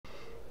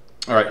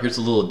All right, here's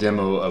a little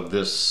demo of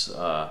this.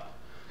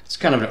 It's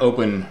kind of an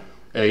open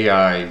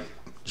AI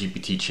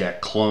GPT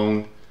chat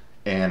clone,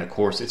 and of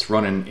course it's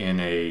running in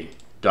a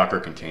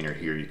Docker container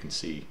here. You can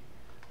see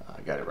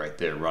I got it right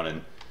there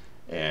running,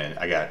 and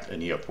I got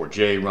an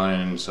Neo4j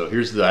running. So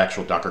here's the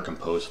actual Docker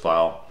compose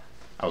file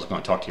I was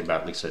going to talk to you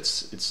about. At least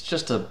it's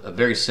just a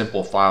very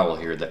simple file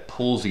here that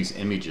pulls these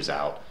images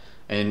out.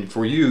 And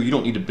for you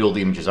don't need to build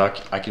the images. I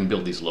can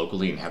build these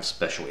locally and have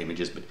special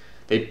images, but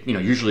they,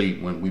 usually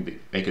when we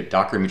make a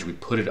Docker image, we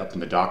put it up in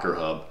the Docker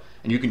hub,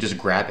 and you can just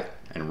grab it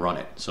and run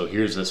it. So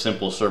here's a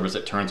simple service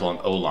that turns on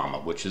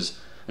ollama, which is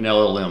an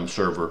LLM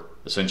server,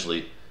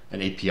 essentially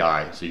an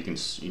API. So you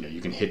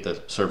can hit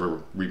the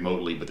server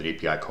remotely with an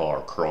API call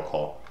or curl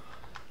call.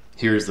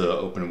 Here's the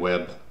open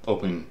web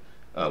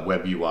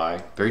UI,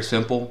 very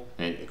simple,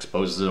 and it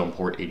exposes it on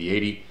port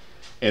 8080.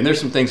 And there's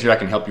some things here I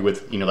can help you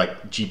with,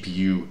 like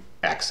GPU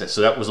access. So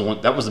that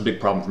was the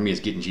big problem for me, is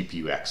getting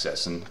GPU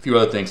access, and a few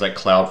other things like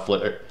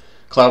Cloudflare.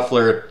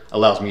 Cloudflare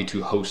allows me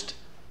to host,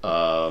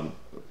 have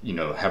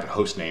a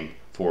host name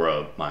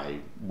for my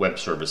web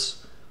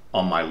service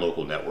on my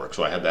local network.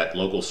 So I have that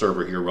local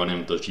server here running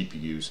with those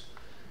GPUs.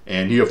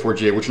 And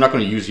Neo4j, which we're not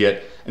going to use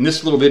yet. In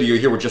this little video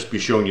here, we'll just be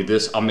showing you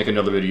this. I'll make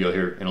another video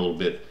here in a little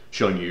bit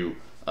showing you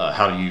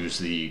how to use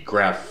the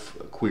graph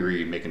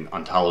query, make an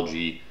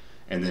ontology,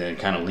 and then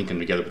kind of link them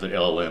together with an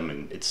LLM,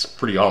 and it's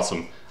pretty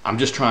awesome. I'm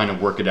just trying to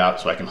work it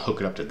out so I can hook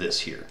it up to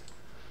this here.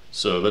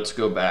 So let's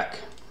go back.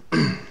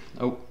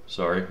 Oh,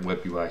 sorry,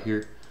 webui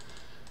here.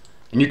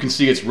 And you can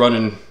see it's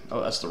running.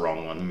 Oh, that's the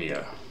wrong one.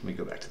 Let me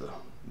go back to the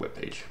web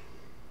page.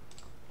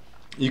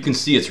 You can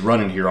see it's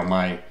running here on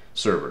my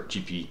server,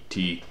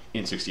 GPT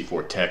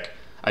N64 Tech.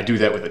 I do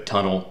that with a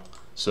tunnel.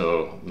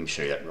 So let me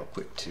show you that real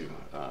quick too.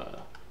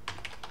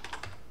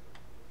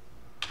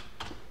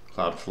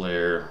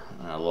 Cloudflare,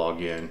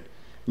 log in.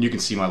 And you can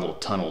see my little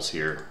tunnels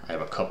here. I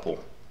have a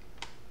couple.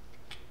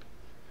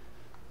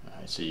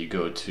 So you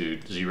go to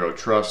Zero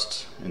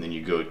Trust, and then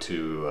you go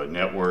to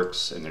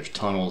networks, and there's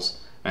tunnels.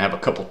 I have a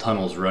couple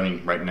tunnels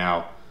running right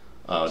now.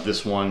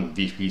 This one,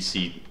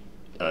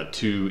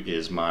 VPC2,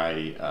 is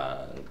my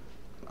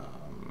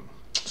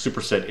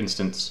superset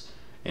instance,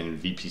 and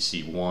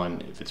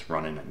VPC1, if it's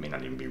running, it may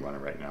not even be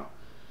running right now.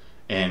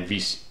 And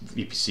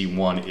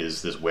VPC1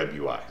 is this web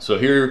UI. So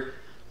here,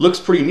 looks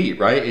pretty neat,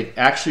 right? It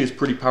actually is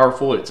pretty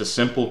powerful. It's a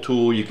simple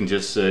tool. You can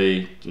just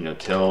say,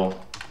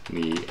 tell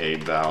me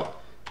about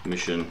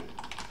mission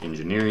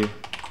engineering,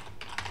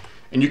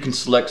 and you can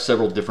select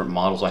several different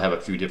models. I have a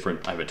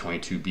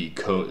 22B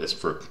code that's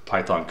for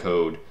Python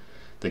code.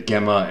 The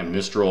Gemma and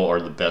Mistral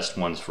are the best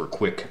ones for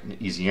quick and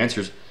easy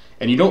answers,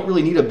 and you don't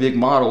really need a big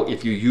model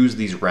if you use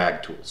these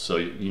RAG tools. So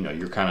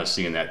you're kind of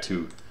seeing that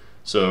too.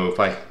 So if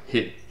I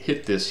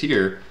hit this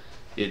here,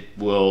 it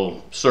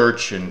will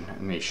search, and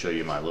let me show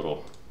you my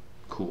little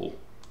cool,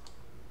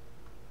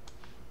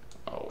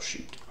 oh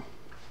shoot.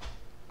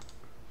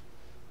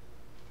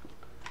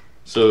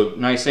 So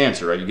nice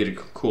answer, right? You get a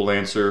cool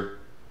answer.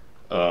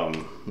 Let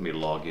me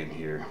log in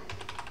here.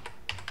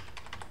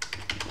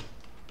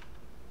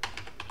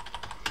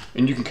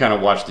 And you can kind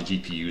of watch the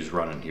GPUs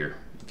running here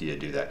if you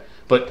do that.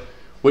 But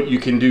what you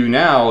can do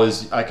now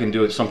is I can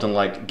do it something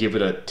like give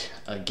it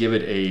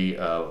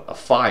a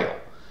file.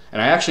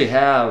 And I actually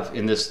have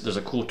in this, there's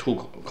a cool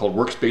tool called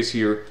Workspace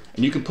here,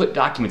 and you can put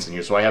documents in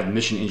here. So I have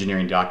mission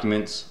engineering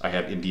documents. I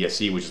have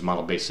MBSE, which is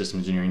model-based system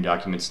engineering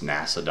documents,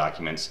 NASA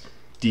documents,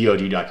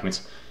 DoD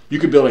documents. You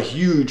could build a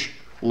huge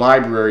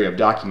library of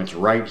documents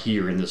right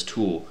here in this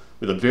tool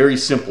with a very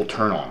simple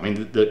turn on. I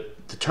mean,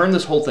 to turn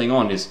this whole thing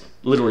on is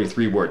literally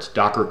 3 words: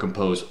 Docker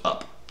compose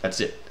up. That's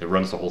it. It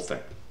runs the whole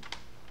thing.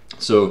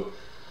 So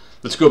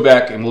let's go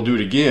back and we'll do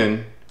it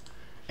again.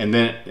 And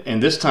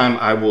this time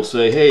I will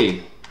say,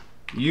 hey,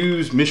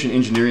 use mission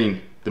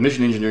engineering, the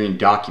mission engineering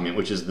document,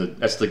 which is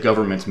that's the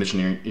government's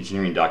mission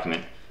engineering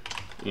document.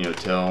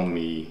 Tell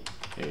me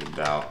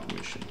about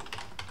mission.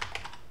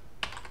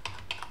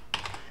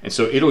 And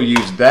so it'll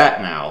use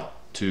that now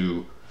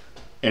to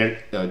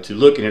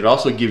look, and it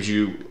also gives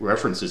you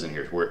references in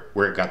here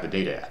where it got the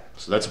data at.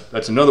 So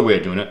that's another way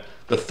of doing it.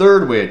 The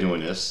third way of doing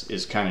this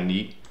is kind of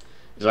neat.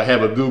 Is I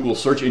have a Google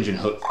search engine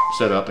hook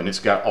set up, and it's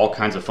got all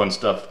kinds of fun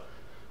stuff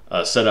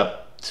set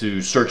up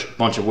to search a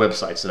bunch of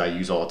websites that I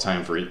use all the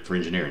time for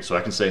engineering. So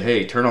I can say,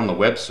 hey, turn on the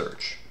web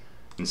search,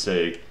 and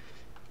say,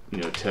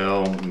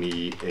 tell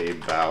me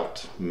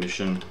about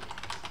mission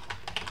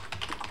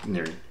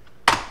engineering.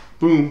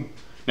 Boom.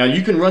 Now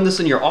you can run this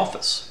in your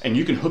office, and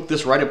you can hook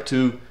this right up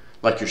to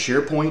like your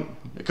SharePoint.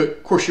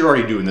 Of course, you're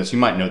already doing this. You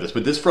might know this,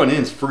 but this front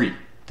end's free.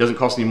 Doesn't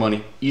cost any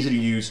money. Easy to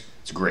use.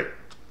 It's great.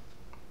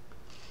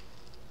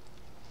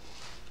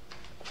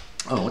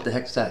 Oh, what the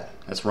heck is that?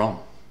 That's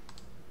wrong.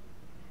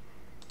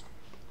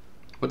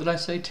 What did I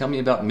say? Tell me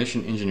about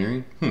mission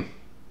engineering?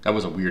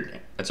 That's a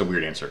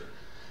weird answer.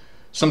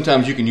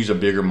 Sometimes you can use a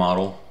bigger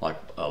model, like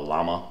a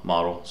llama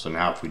model. So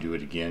now if we do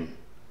it again,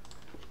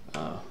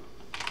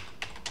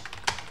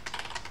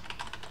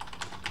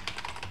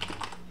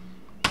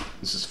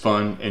 This is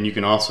fun, and you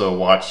can also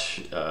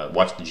watch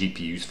watch the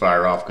GPUs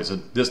fire off, because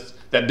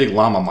that big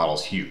llama model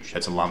is huge.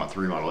 That's a Llama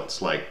 3 model.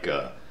 It's like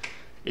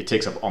it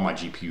takes up all my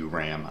GPU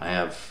RAM. I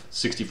have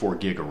 64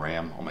 gig of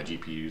RAM on my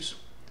GPUs,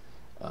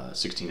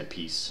 16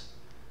 apiece,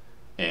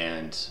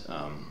 and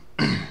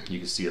you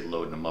can see it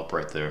loading them up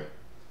right there.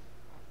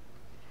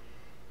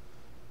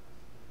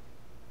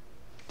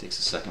 Takes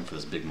a second for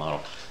this big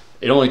model.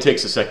 It only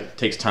takes a second. It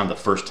takes time the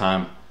first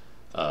time.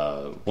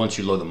 Once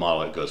you load the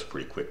model, it goes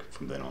pretty quick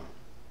from then on.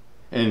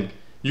 And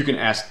you can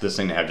ask this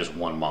thing to have just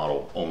one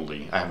model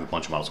only. I have a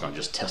bunch of models going to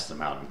just test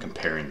them out and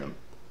comparing them.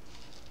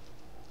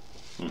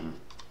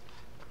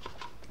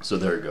 So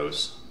there it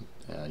goes.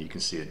 You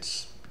can see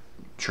it's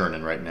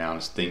churning right now and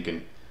it's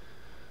thinking.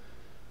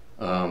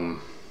 Yeah,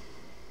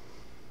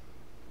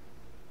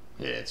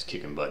 it's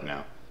kicking butt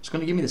now. It's going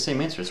to give me the same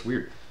answer. It's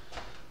weird.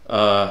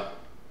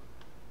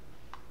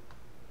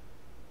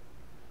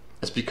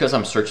 It's because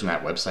I'm searching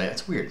that website.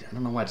 That's weird. I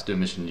don't know why it's doing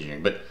mission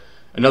engineering. But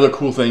another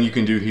cool thing you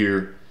can do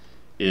here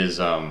is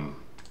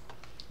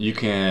you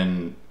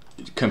can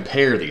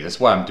compare these. That's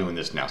why I'm doing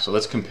this now. So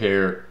let's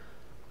compare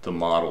the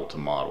model to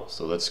model.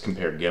 So let's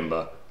compare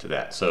Gemba to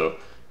that. So,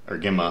 or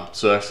Gemma.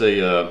 So I say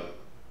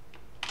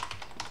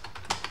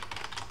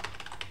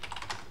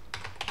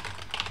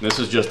this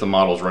is just the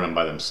models running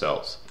by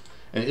themselves.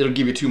 And it'll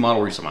give you two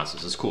model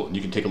responses. It's cool.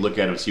 You can take a look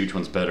at them and see which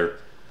one's better.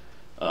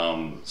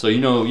 So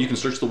you can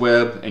search the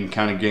web and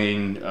kind of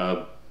gain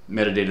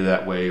metadata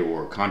that way,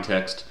 or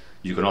context.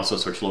 You can also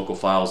search local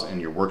files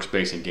in your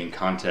workspace and gain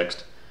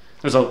context.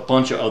 There's a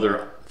bunch of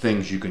other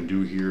things you can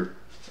do here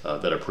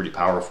that are pretty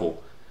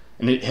powerful.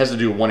 And it has to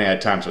do one at a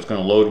time, so it's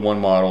going to load one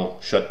model,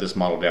 shut this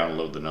model down, and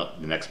load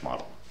the next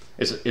model.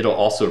 It'll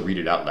also read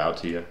it out loud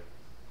to you.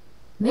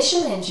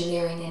 Mission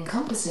engineering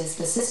encompasses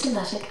the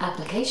systematic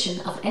application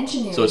of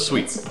engineering. So it's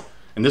sweet.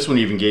 And this one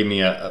even gave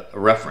me a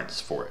reference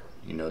for it.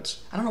 You know,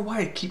 I don't know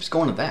why it keeps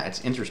going to that.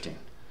 It's interesting.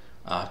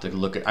 I'll have to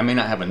look at. I may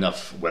not have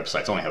enough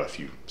websites. I only have a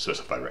few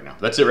specified right now.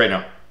 That's it right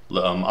now.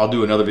 I'll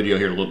do another video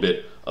here in a little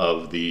bit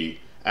of the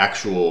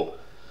actual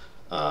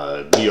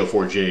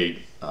Neo4j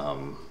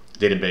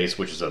database,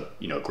 which is a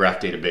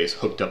graph database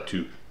hooked up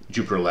to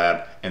Jupyter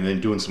Lab, and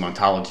then doing some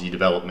ontology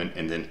development,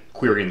 and then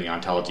querying the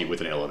ontology with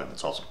an LLM.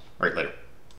 That's awesome. All right, later.